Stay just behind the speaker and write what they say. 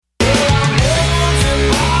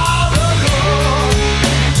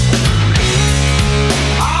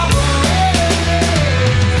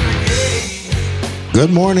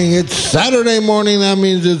Good morning. It's Saturday morning. That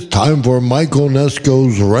means it's time for Michael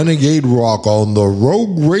Onesko's Renegade Rock on the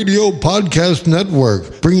Rogue Radio Podcast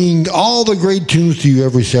Network, bringing all the great tunes to you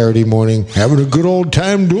every Saturday morning. Having a good old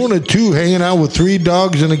time doing it, too. Hanging out with 3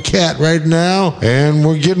 dogs and a cat right now. And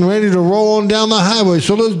we're getting ready to roll on down the highway,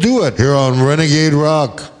 so let's do it here on Renegade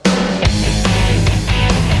Rock.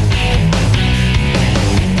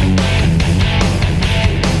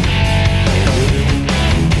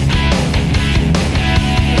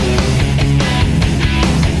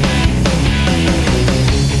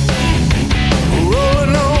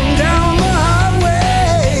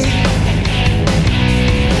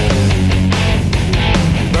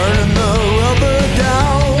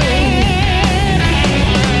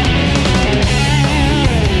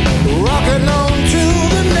 Rocking on to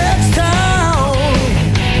the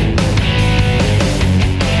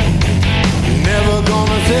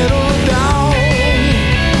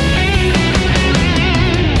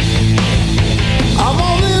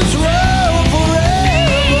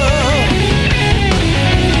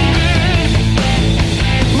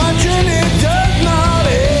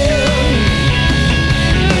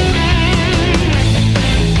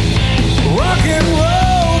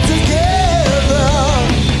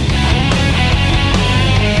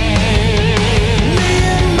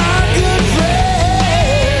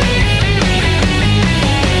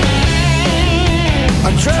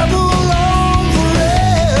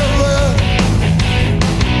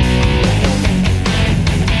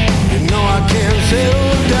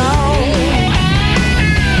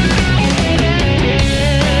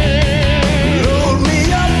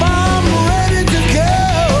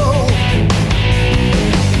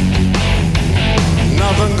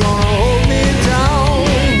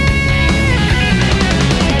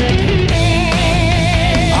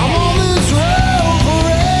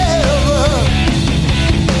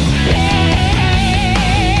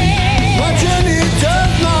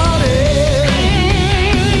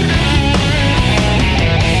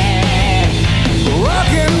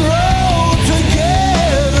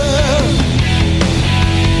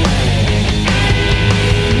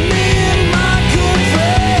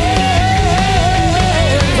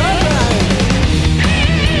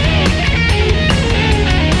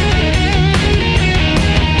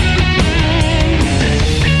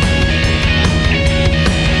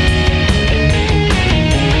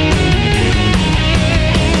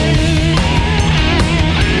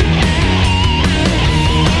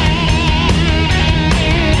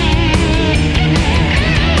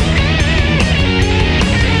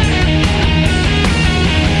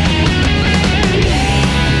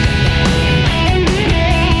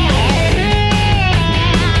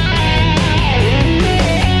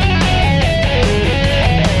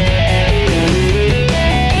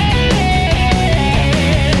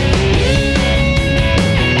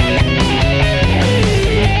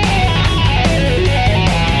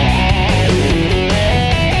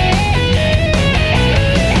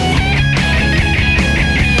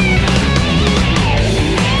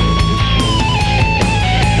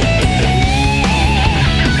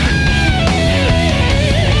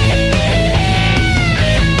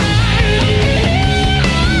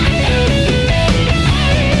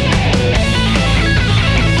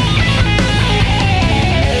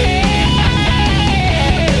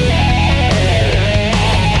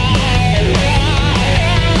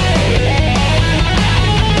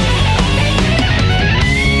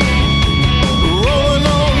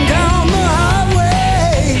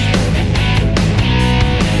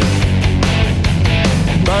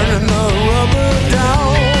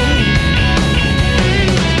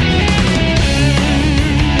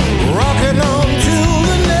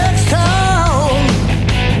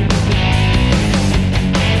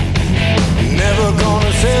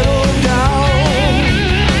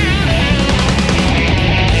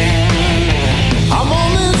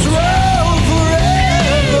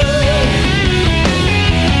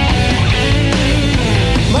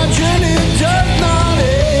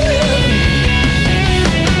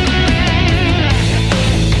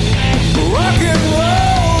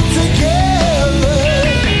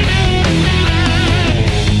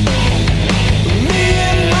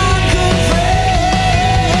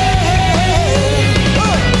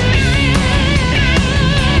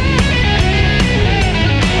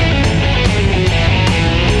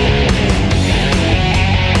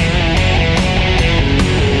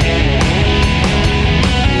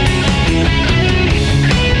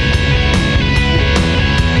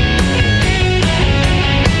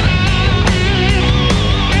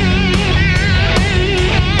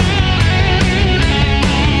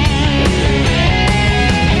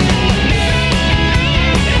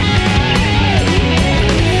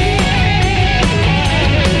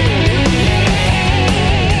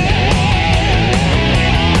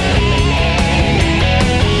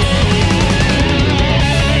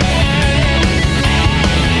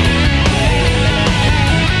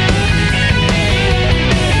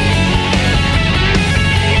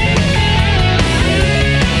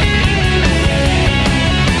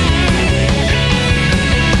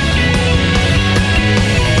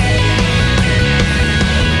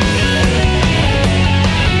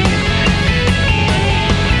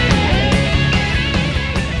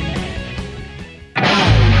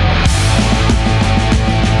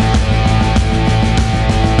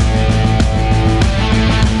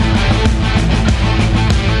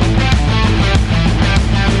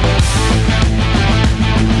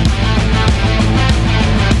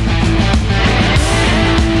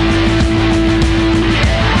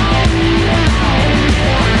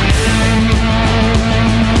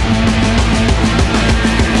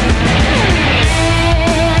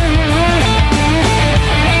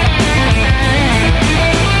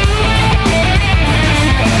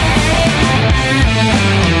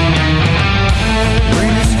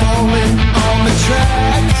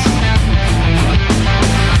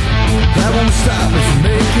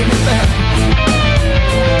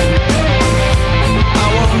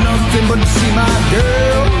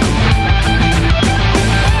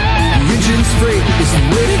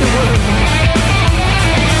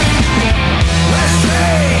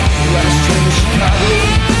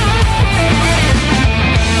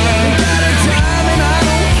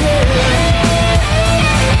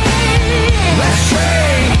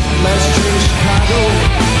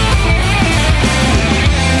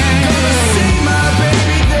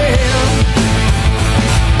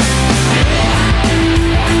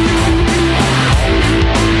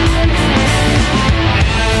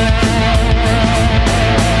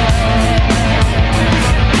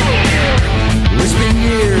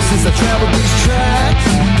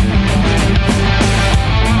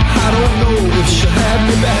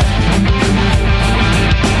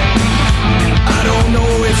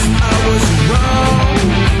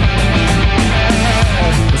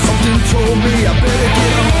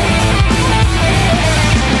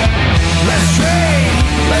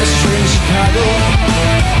Chicago.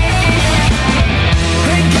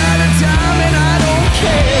 Ain't got a dime and I don't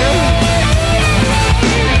care.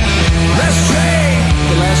 Last train,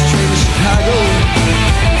 the last train to Chicago.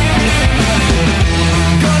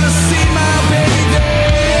 Gonna see my baby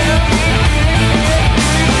there.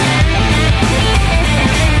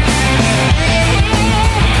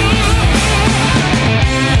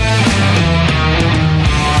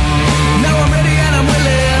 Now I'm ready and I'm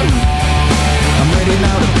willing. I'm ready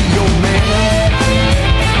now to be your man.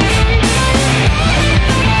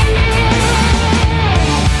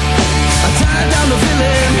 I tied down the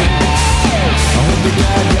villain. I hope you're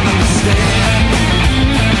glad you understand.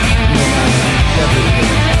 No matter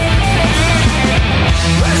everything.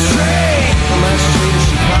 Last train, the last train to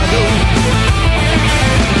Chicago.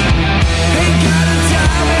 Ain't got a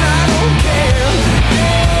dime and I don't care.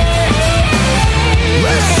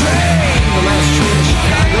 Last train, the last train to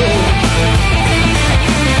Chicago.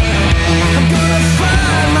 I'm gonna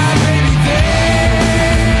find my baby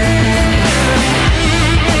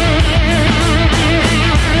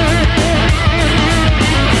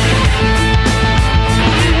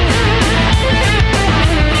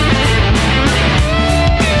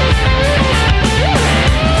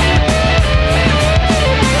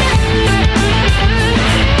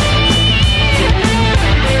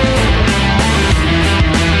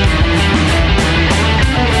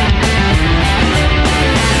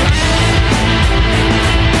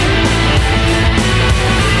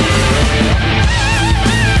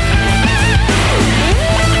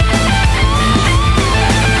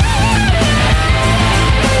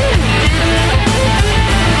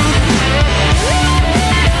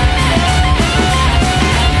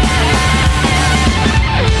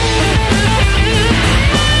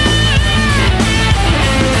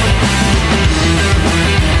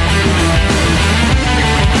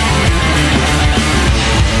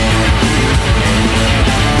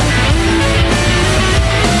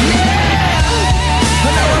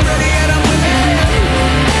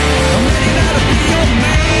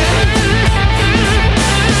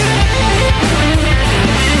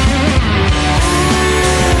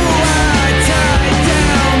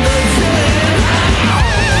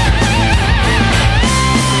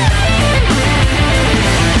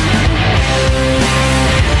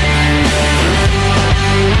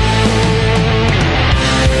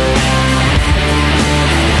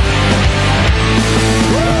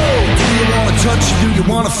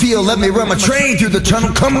feel, let me run my train through the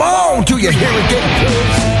tunnel. Come on, do you hear it getting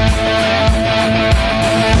close?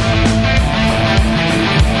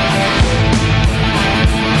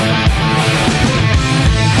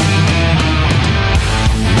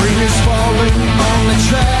 Rain is falling on the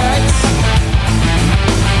tracks.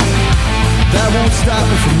 That won't stop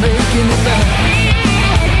me from making it back.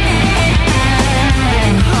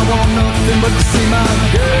 I want nothing but to see my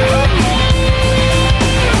girl.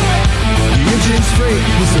 Engine straight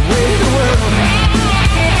was the way the world.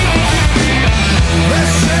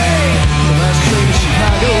 Last train, the last train to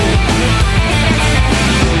Chicago.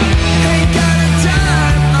 Ain't got a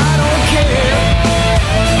dime, I don't care.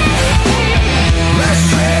 Last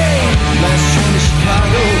train to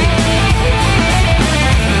Chicago.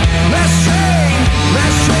 Last train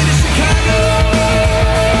to Chicago.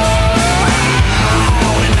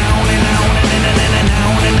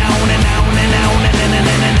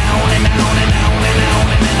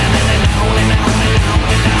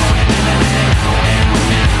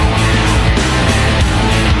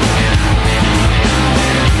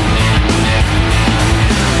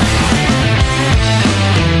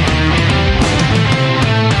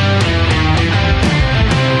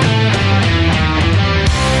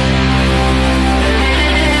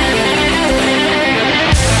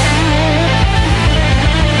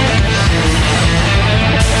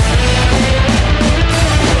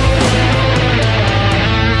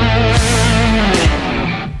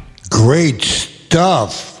 Great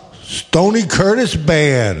stuff. Stoney Curtis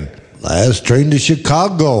Band. Last Train to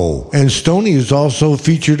Chicago. And Stoney is also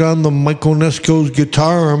featured on the Mike Onesko's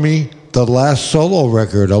Guitar Army, the last solo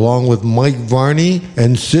record, along with Mike Varney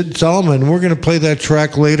and Sid Solomon. We're going to play that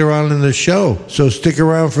track later on in the show, so stick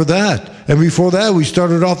around for that. And before that, we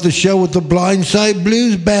started off the show with the Blindside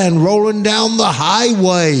Blues Band, Rolling Down the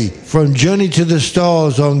Highway, from Journey to the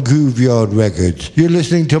Stars on Grooveyard Records. You're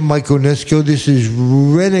listening to Mike Onesko. This is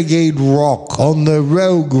Renegade Rock on the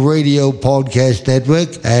Rogue Radio Podcast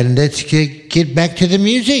Network. And let's get back to the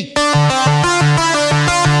music.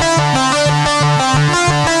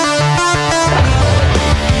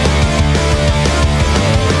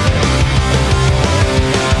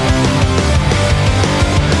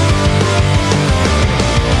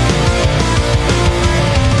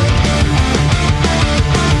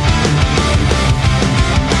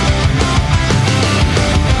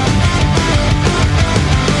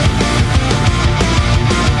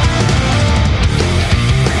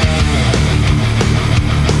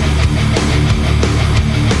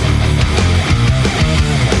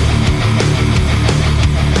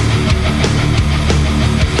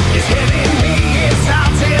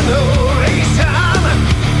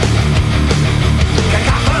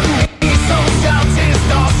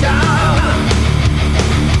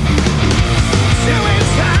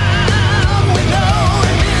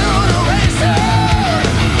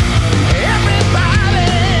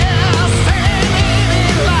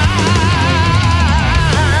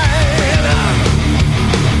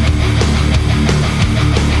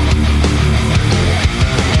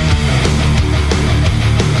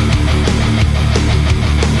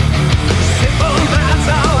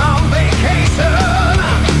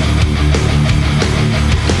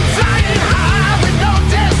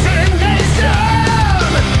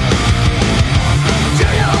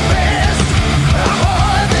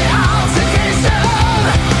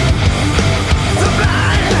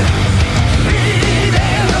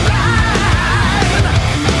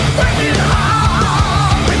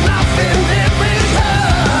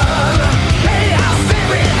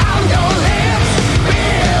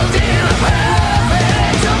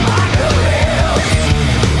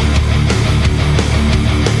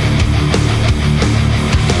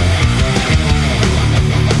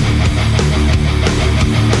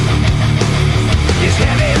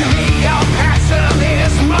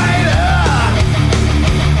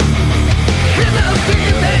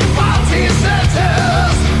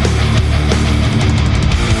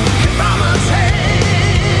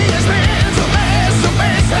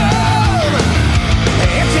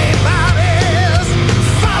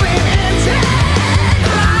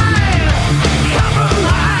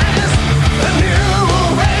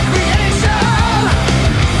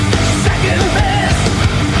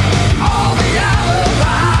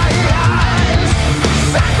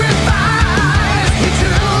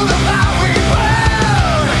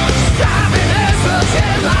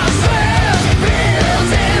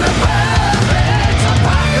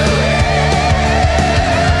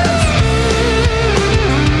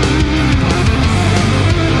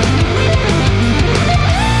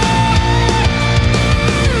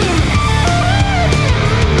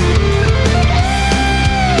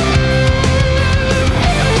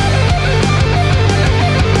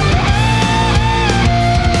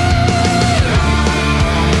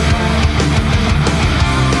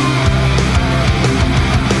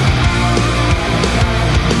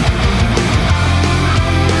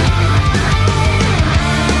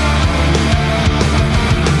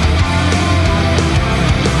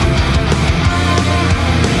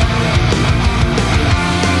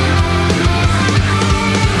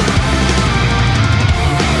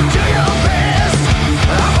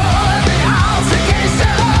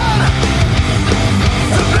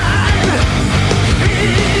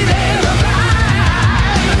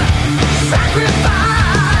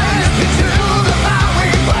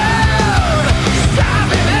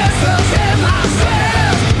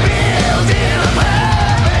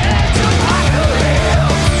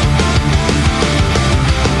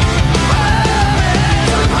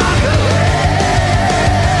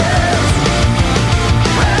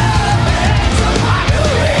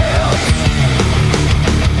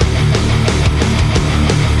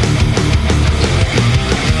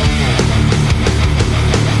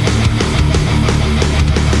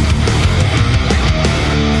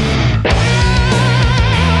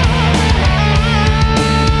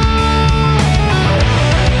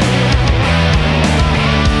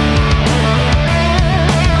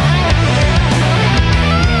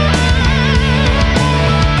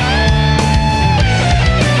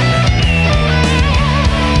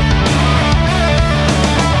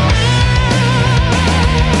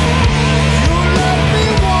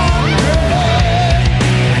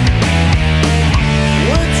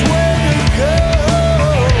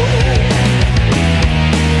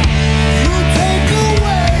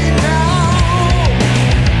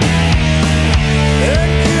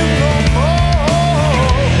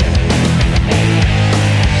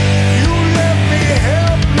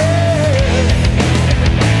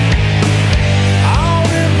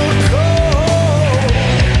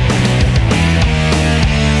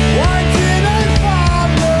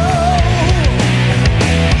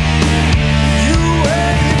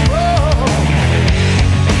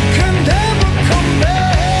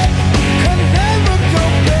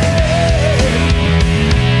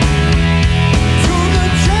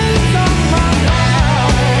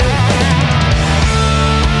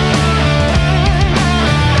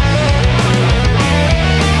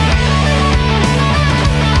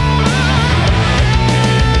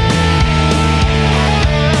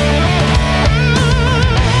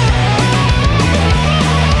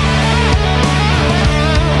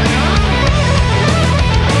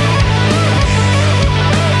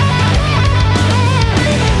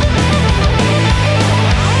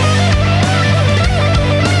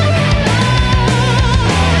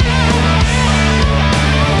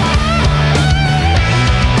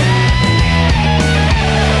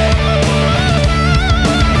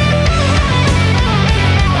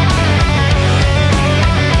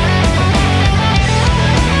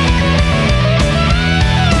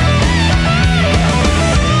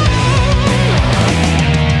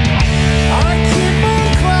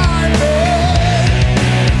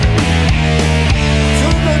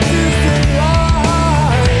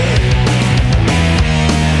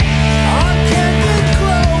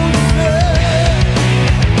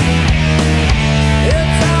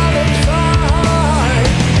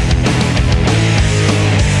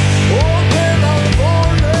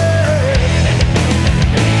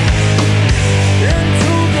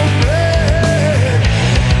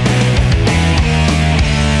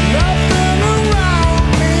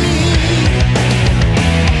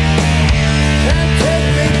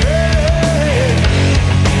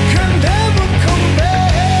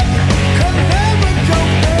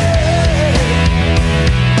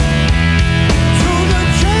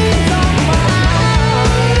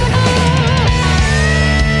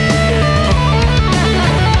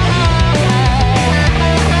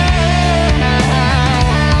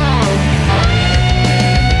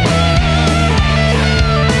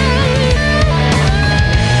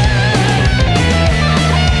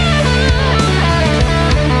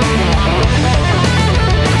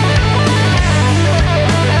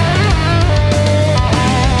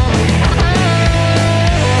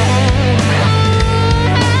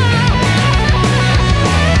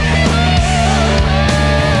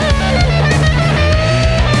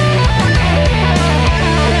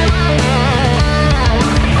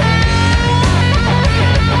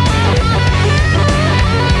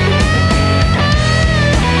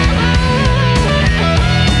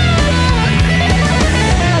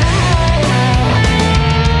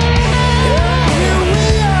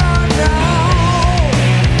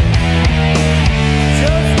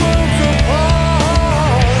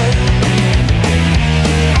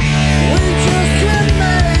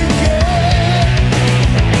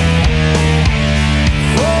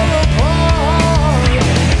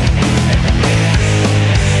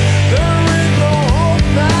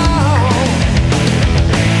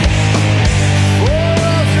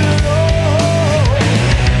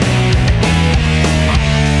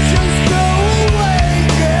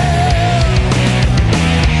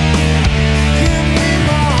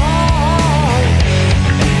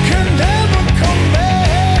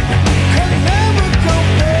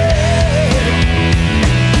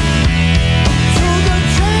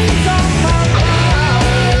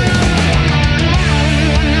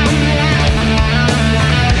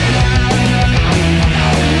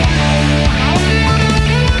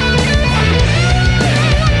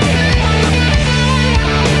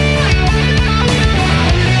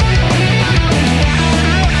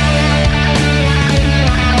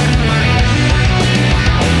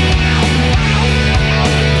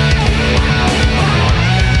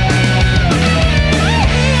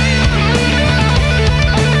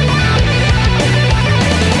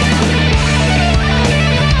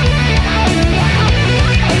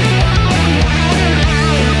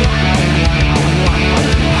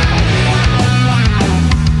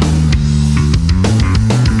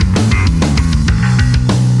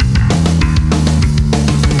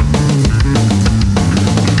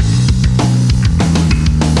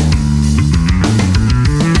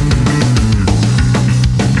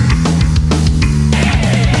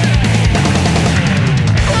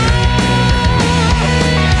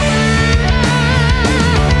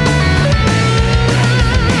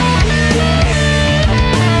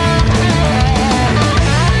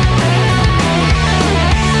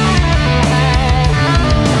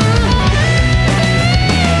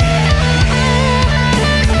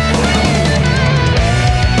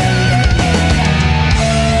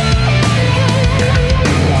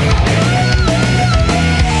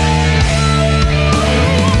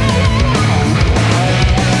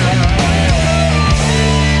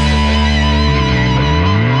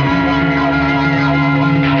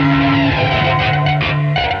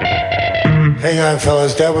 on,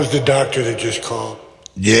 fellas. That was the doctor that just called.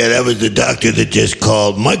 Yeah, that was the doctor that just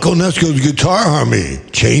called. Michael Onesko's Guitar Army.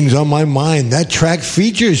 Chains on My Mind. That track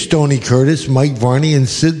features Stoney Curtis, Mike Varney, and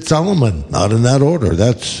Sid Solomon. Not in that order.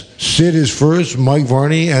 That's Sid is first, Mike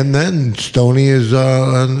Varney, and then Stoney is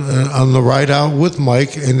on the right out with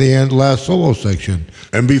Mike in the end, last solo section.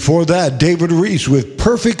 And before that, David Reese with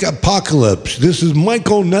Perfect Apocalypse. This is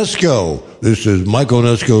Michael Onesko. This is Michael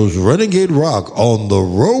Onesko's Renegade Rock on the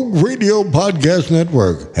Rogue Radio Podcast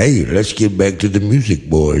Network. Hey, let's get back to the music,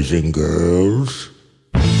 boys and girls.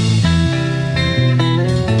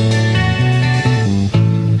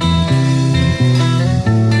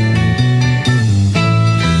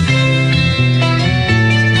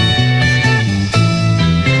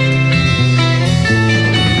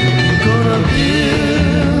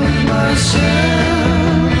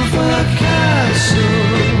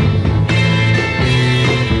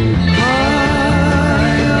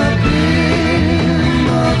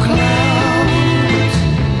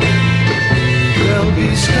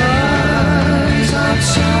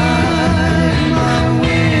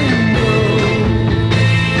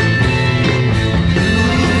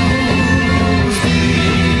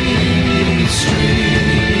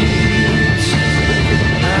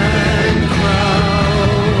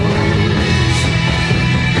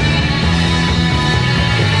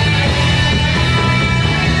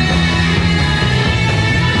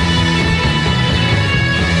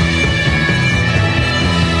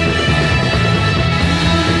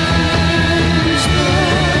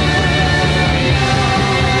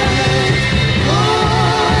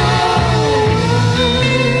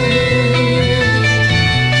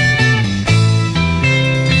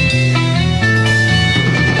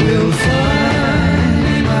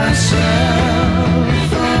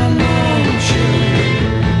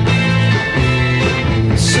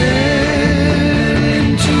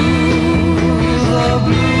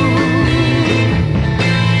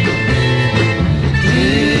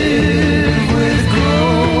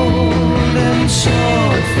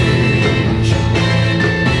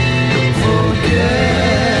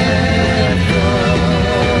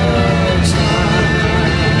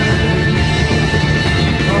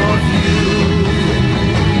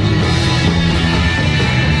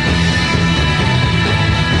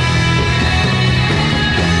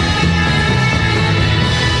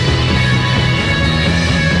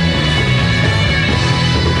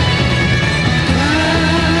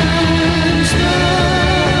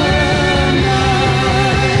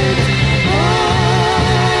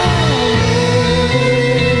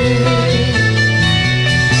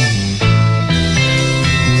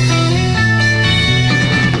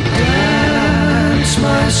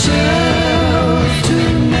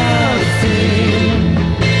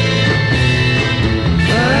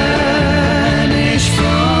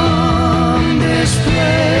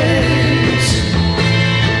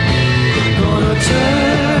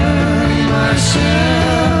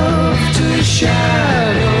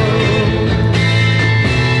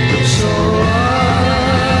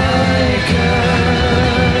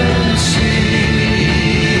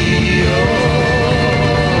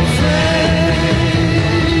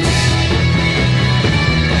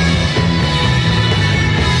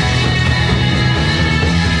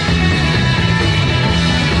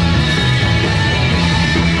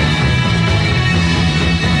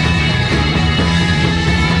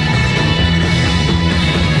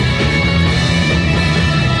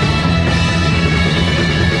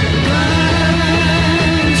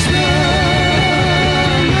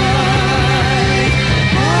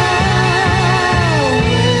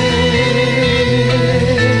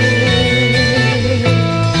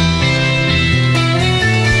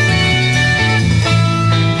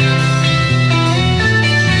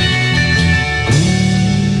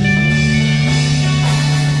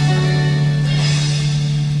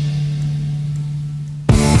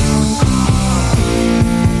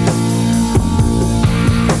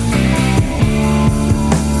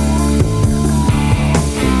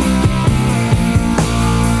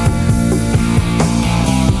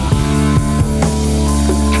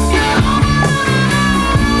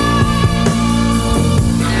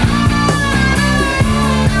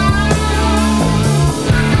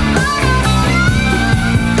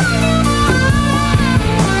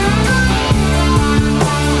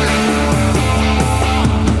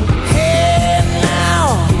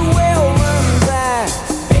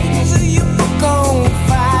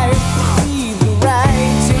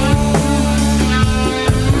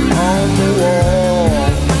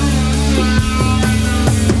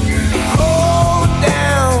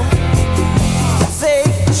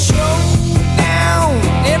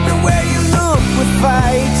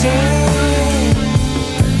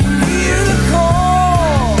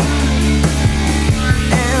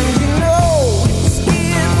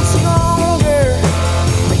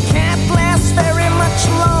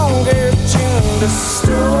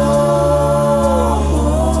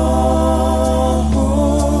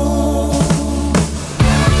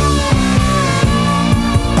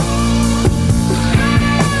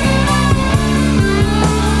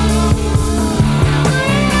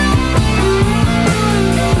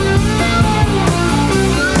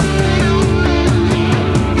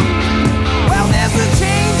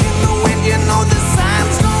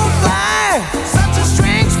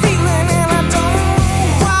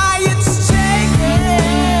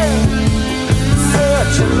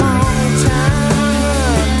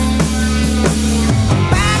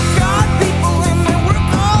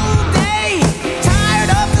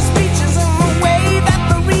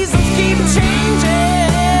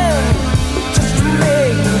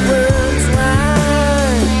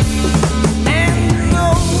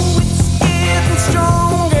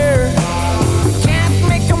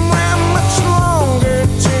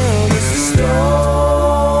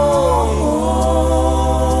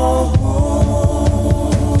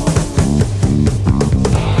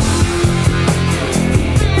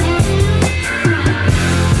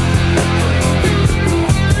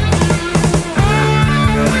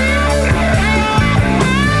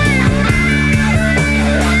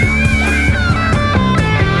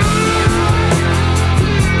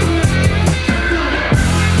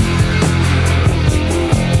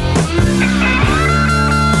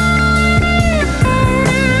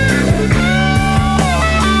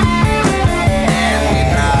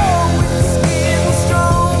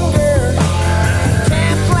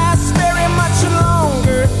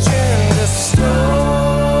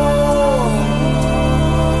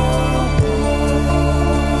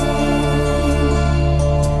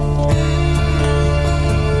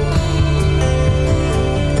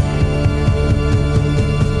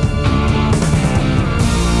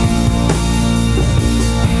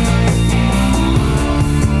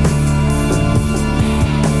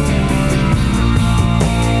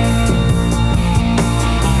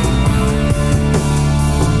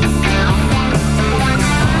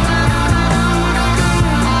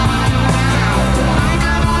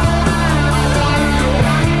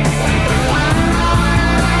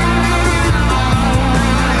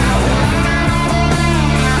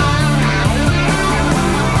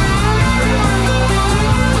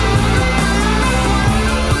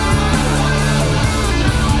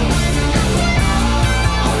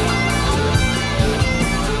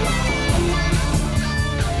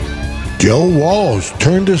 Joe Walsh,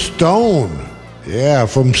 Turn to Stone. Yeah,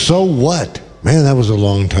 from So What. Man, that was a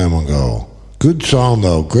long time ago. Good song,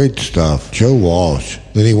 though. Great stuff. Joe Walsh.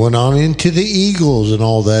 Then he went on into the Eagles and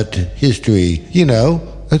all that history. You know,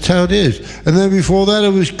 that's how it is. And then before that,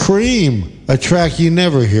 it was Cream, a track you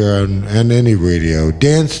never hear on any radio.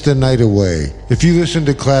 Dance the Night Away. If you listen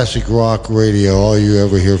to classic rock radio, all you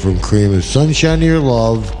ever hear from Cream is Sunshine of Your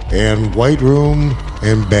Love and White Room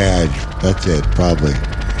and Badge. That's it, probably.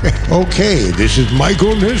 Okay, this is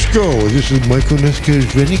Michael Onesko. This is Michael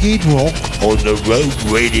Onesko's Renegade Rock on the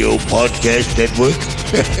Rogue Radio Podcast Network.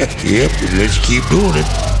 Yep, let's keep doing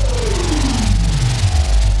it.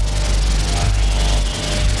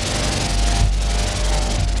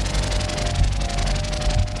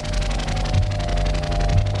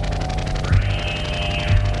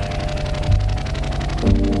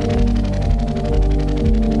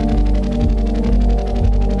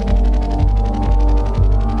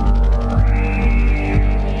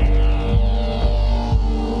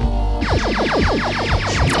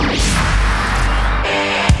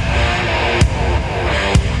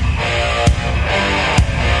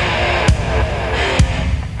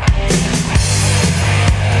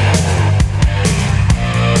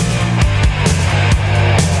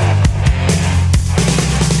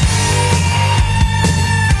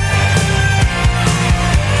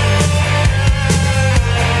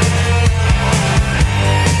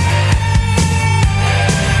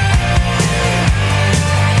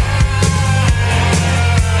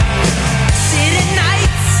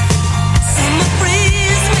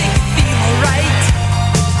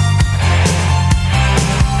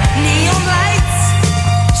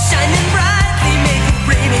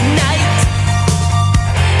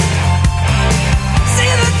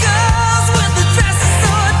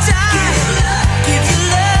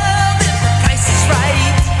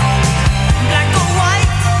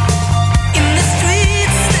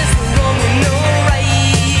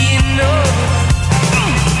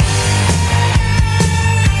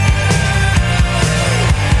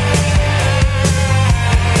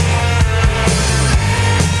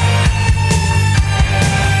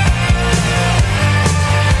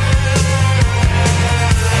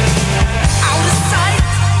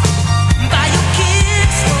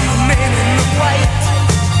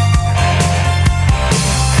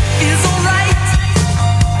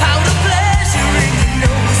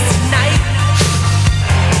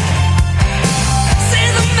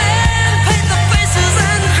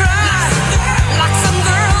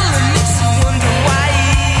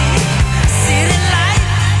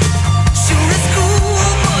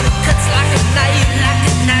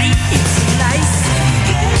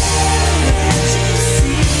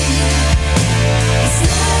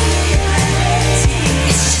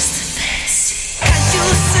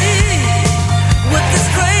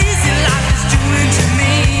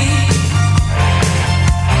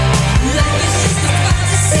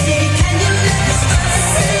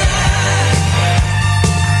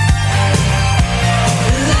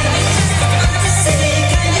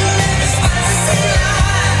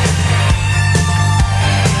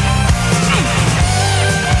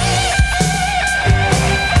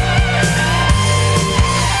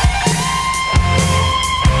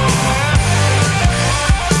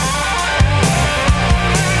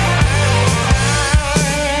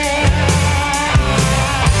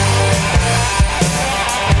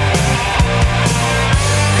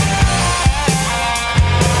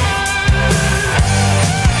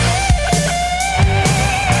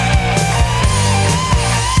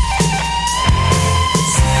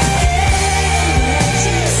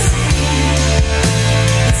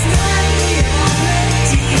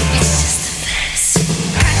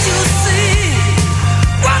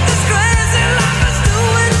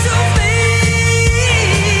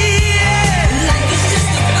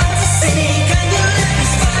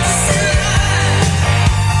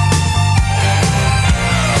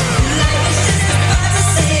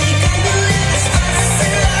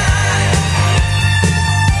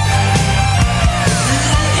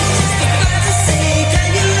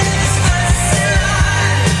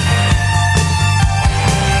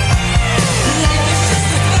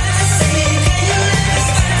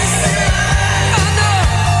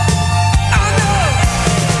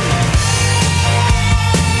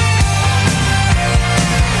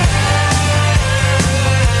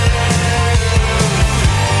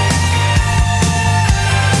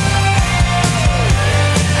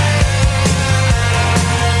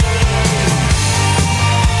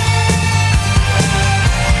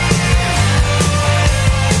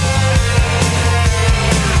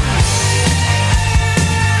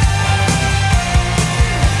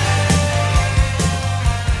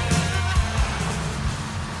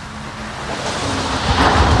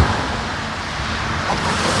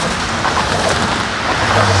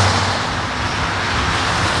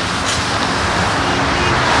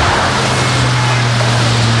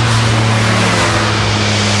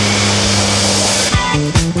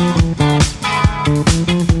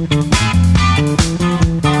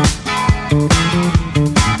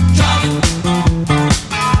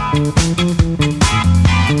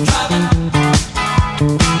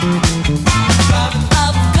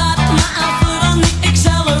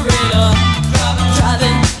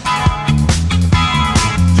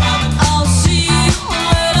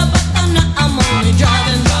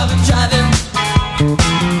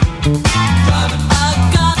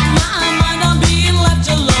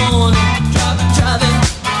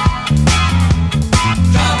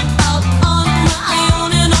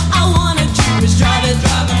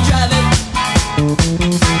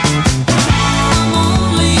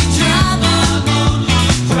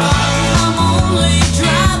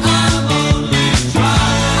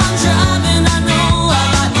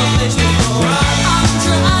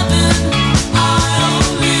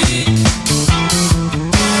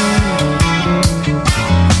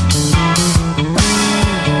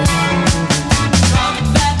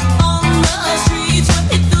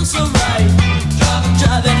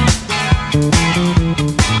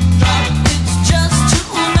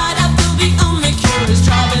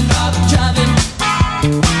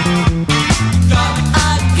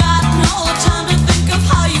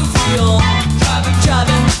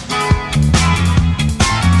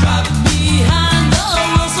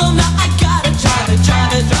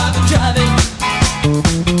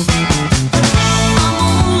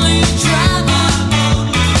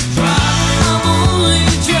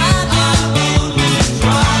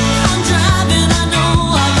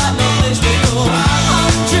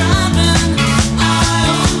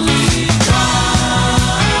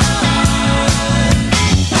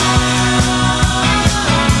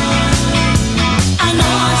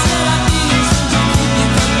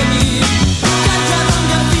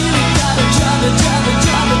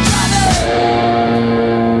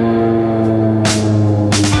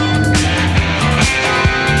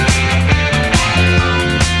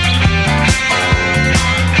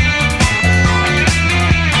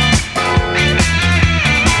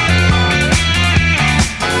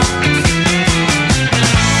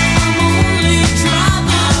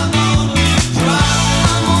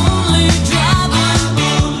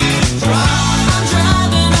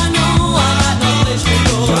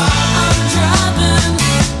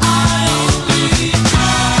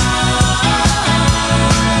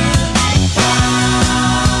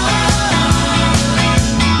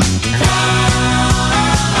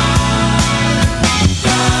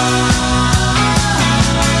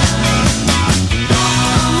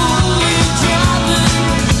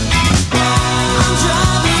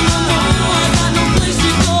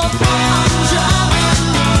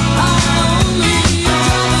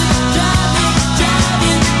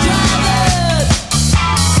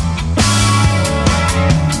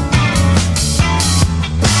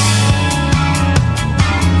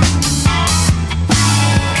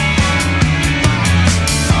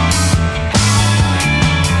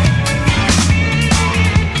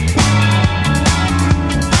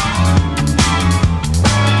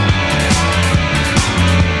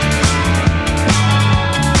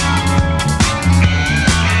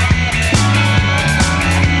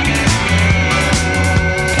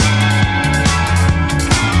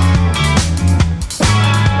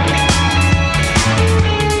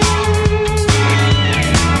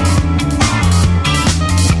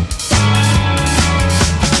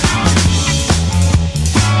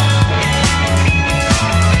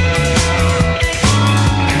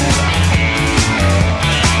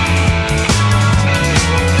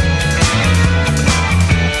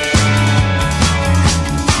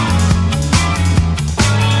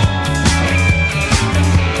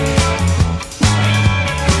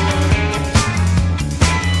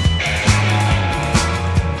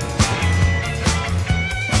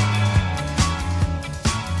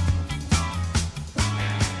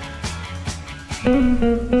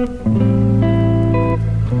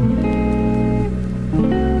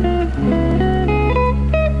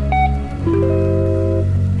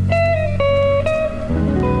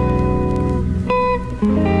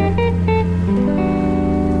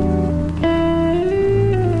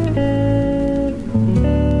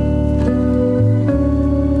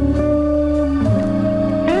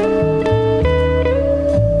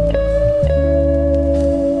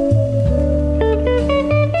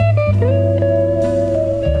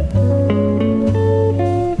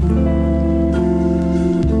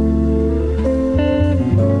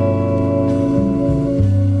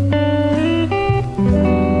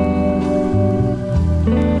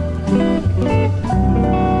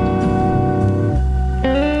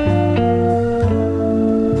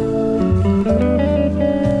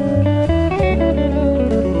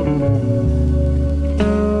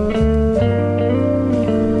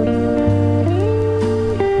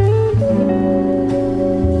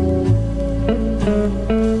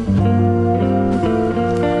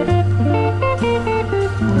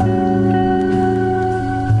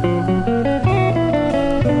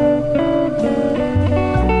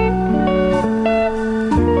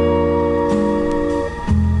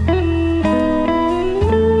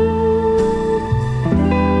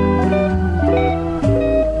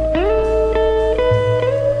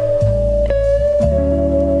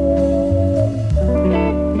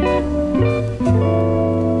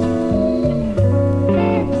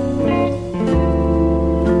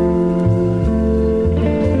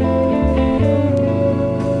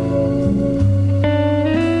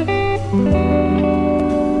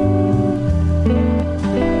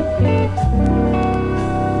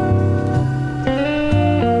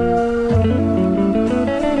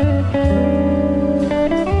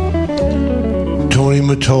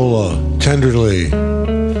 Matola, tenderly.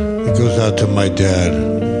 It goes out to my dad.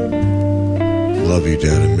 Love you,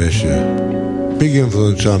 Dad. I miss you. Big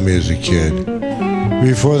influence on me as a kid.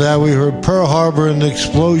 Before that, we heard Pearl Harbor and the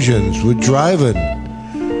Explosions with Drivin'.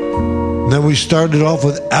 Then we started off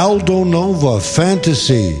with Aldo Nova,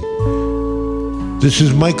 Fantasy. This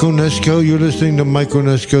is Mike Onesko. You're listening to Mike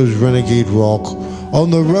Onesko's Renegade Rock on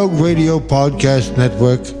the Rogue Radio Podcast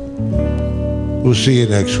Network. We'll see you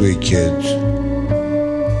next week, kids.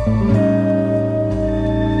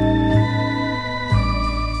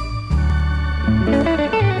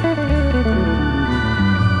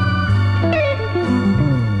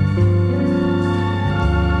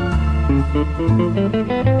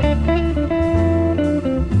 Thank you.